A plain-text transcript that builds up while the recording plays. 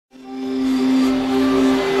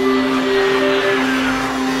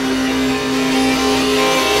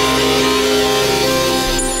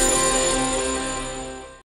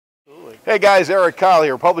Hey guys, Eric Kyle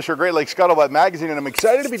here, publisher of Great Lakes Scuttlebutt Magazine, and I'm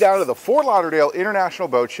excited to be down at the Fort Lauderdale International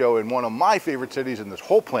Boat Show in one of my favorite cities in this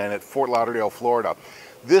whole planet, Fort Lauderdale, Florida.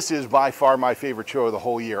 This is by far my favorite show of the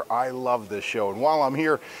whole year. I love this show, and while I'm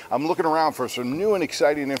here, I'm looking around for some new and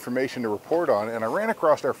exciting information to report on, and I ran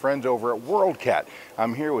across our friends over at WorldCat.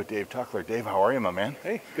 I'm here with Dave Tuckler. Dave, how are you, my man?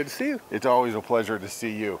 Hey, good to see you. It's always a pleasure to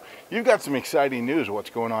see you. You've got some exciting news of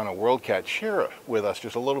what's going on at WorldCat. Share with us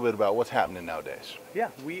just a little bit about what's happening nowadays. Yeah,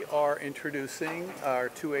 we are introducing our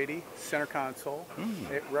 280 center console.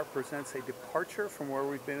 It represents a departure from where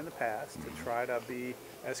we've been in the past to try to be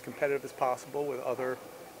as competitive as possible with other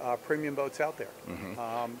premium boats out there.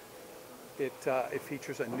 It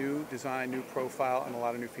features a new design, new profile, and a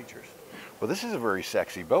lot of new features. Well, this is a very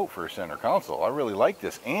sexy boat for a center console. I really like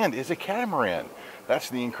this, and it's a catamaran. That's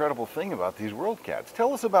the incredible thing about these WorldCats.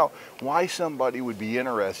 Tell us about why somebody would be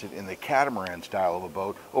interested in the catamaran style of a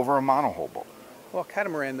boat over a monohull boat. Well,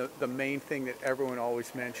 catamaran, the main thing that everyone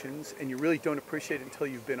always mentions, and you really don't appreciate it until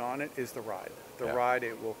you've been on it, is the ride. The ride,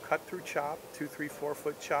 it will cut through chop, 2, 3, 4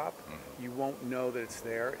 foot chop. You won't know that it's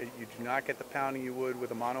there. You do not get the pounding you would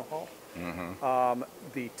with a monohull.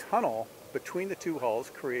 The tunnel between the two hulls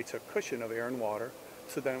creates a cushion of air and water,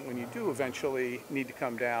 so then when you do eventually need to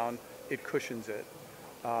come down, it cushions it.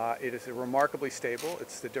 It is remarkably stable.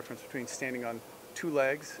 It's the difference between standing on 2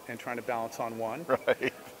 legs and trying to balance on one.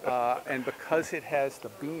 Right. And because it has the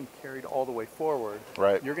beam carried all the way forward,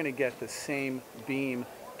 you're going to get the same beam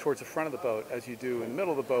towards the front of the boat as you do in the middle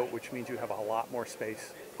of the boat, which means you have a lot more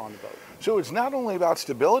space on the boat. So it's not only about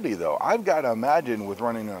stability, though. I've got to imagine with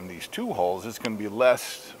running on these 2 hulls, it's going to be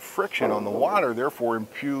less friction on the water, therefore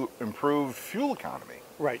improved fuel economy.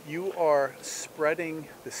 Right, you are spreading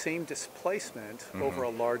the same displacement over a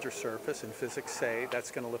larger surface, and physics say that's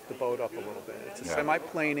going to lift the boat up a little bit. It's a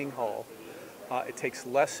semi-planing hull. It takes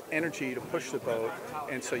less energy to push the boat,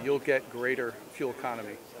 and so you'll get greater fuel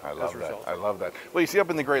economy as a result. I love that. Well, you see, up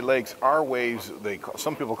in the Great Lakes, our waves,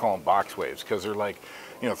 some people call them box waves because they're like,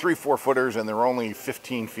 3-4 footers, and they're only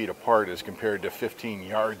 15 feet apart as compared to 15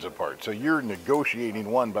 yards apart. So you're negotiating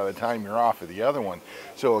one by the time you're off of the other one.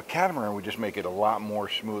 So a catamaran would just make it a lot more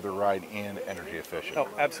smoother ride and energy efficient. Oh,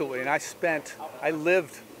 absolutely. And I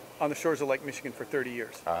lived on the shores of Lake Michigan for 30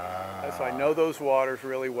 years. So I know those waters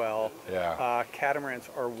really well. Catamarans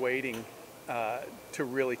are waiting to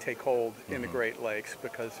really take hold in the Great Lakes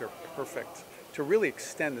because they're perfect to really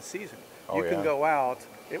extend the season. You can go out,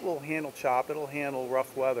 it will handle chop, it'll handle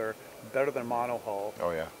rough weather better than monohull.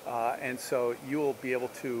 And so you will be able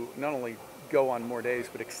to not only go on more days,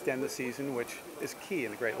 but extend the season, which is key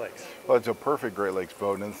in the Great Lakes. Well, it's a perfect Great Lakes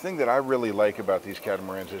boat, and the thing that I really like about these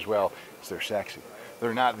catamarans as well is they're sexy.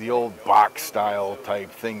 They're not the old box style type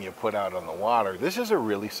thing you put out on the water. This is a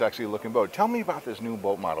really sexy looking boat. Tell me about this new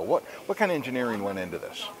boat model. What kind of engineering went into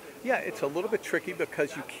this? Yeah, it's a little bit tricky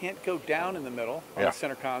because you can't go down in the middle on the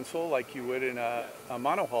center console like you would in a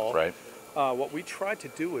monohull. Right. What we tried to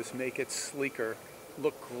do is make it sleeker,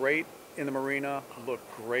 look great in the marina, look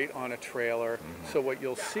great on a trailer. So what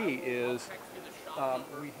you'll see is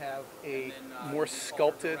we have a more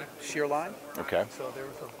sculpted shear line. Okay. So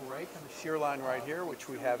there's a break in the shear line right here, which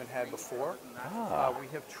we haven't had before. We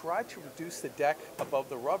have tried to reduce the deck above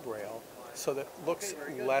the rub rail so that it looks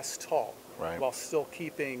less tall, while still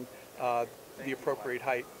keeping the appropriate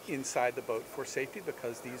height inside the boat for safety,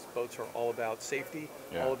 because these boats are all about safety,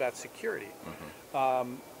 all about security.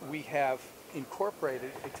 We have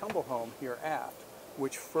incorporated a tumble home here aft,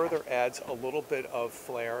 which further adds a little bit of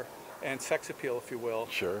flair and sex appeal, if you will,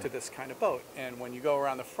 to this kind of boat. And when you go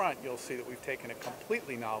around the front, you'll see that we've taken a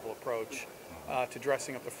completely novel approach to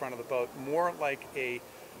dressing up the front of the boat, more like a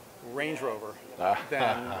Range Rover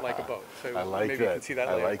than like a boat. So I like maybe you can see that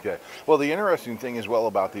later. I like that. Well, the interesting thing as well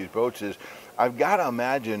about these boats is I've got to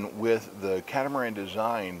imagine with the catamaran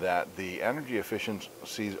design that the energy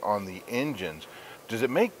efficiencies on the engines, does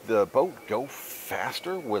it make the boat go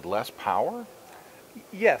faster with less power?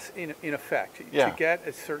 Yes, in effect. To get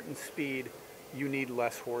a certain speed, you need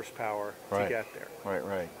less horsepower to get there.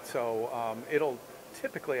 Right. So it'll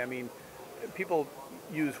typically, people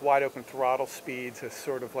use wide open throttle speeds as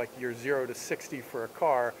sort of like your 0 to 60 for a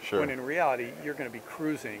car, when in reality, you're going to be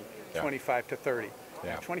cruising 25 to 30.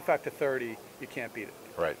 25 to 30, you can't beat it.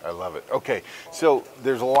 Right, I love it. Okay, so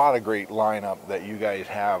there's a lot of great lineup that you guys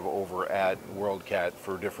have over at WorldCat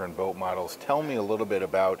for different boat models. Tell me a little bit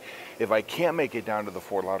about, if I can't make it down to the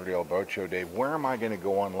Fort Lauderdale Boat Show, Dave, where am I going to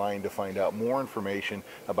go online to find out more information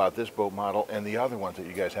about this boat model and the other ones that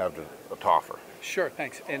you guys have to offer? Sure,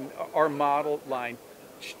 thanks. And our model line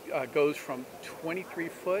goes from 23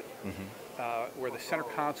 foot, where the center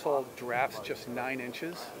console drafts just 9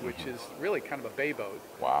 inches, which is really kind of a bay boat.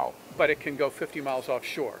 Wow. But it can go 50 miles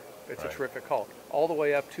offshore. It's a terrific hull. All the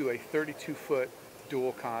way up to a 32-foot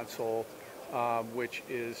dual console, which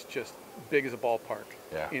is just big as a ballpark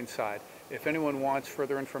inside. If anyone wants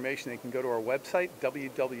further information, they can go to our website,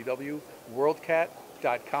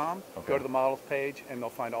 www.worldcat.com, go to the models page, and they'll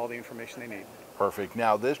find all the information they need. Perfect.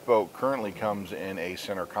 Now, this boat currently comes in a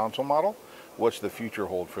center console model. What's the future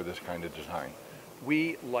hold for this kind of design?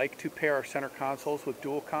 We like to pair our center consoles with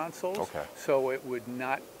dual consoles, so it would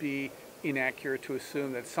not be inaccurate to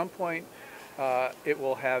assume that at some point it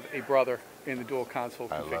will have a brother in the dual console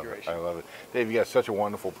configuration. I love it. Dave, you got such a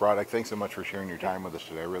wonderful product. Thanks so much for sharing your time with us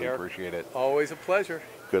today. I really appreciate it. Always a pleasure.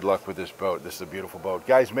 Good luck with this boat. This is a beautiful boat.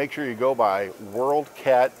 Guys, make sure you go by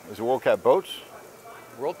WorldCat. Is it WorldCat Boats?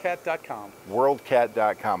 WorldCat.com.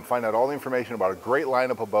 WorldCat.com. Find out all the information about a great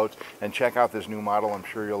lineup of boats and check out this new model. I'm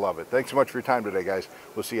sure you'll love it. Thanks so much for your time today, guys.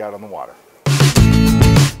 We'll see you out on the water.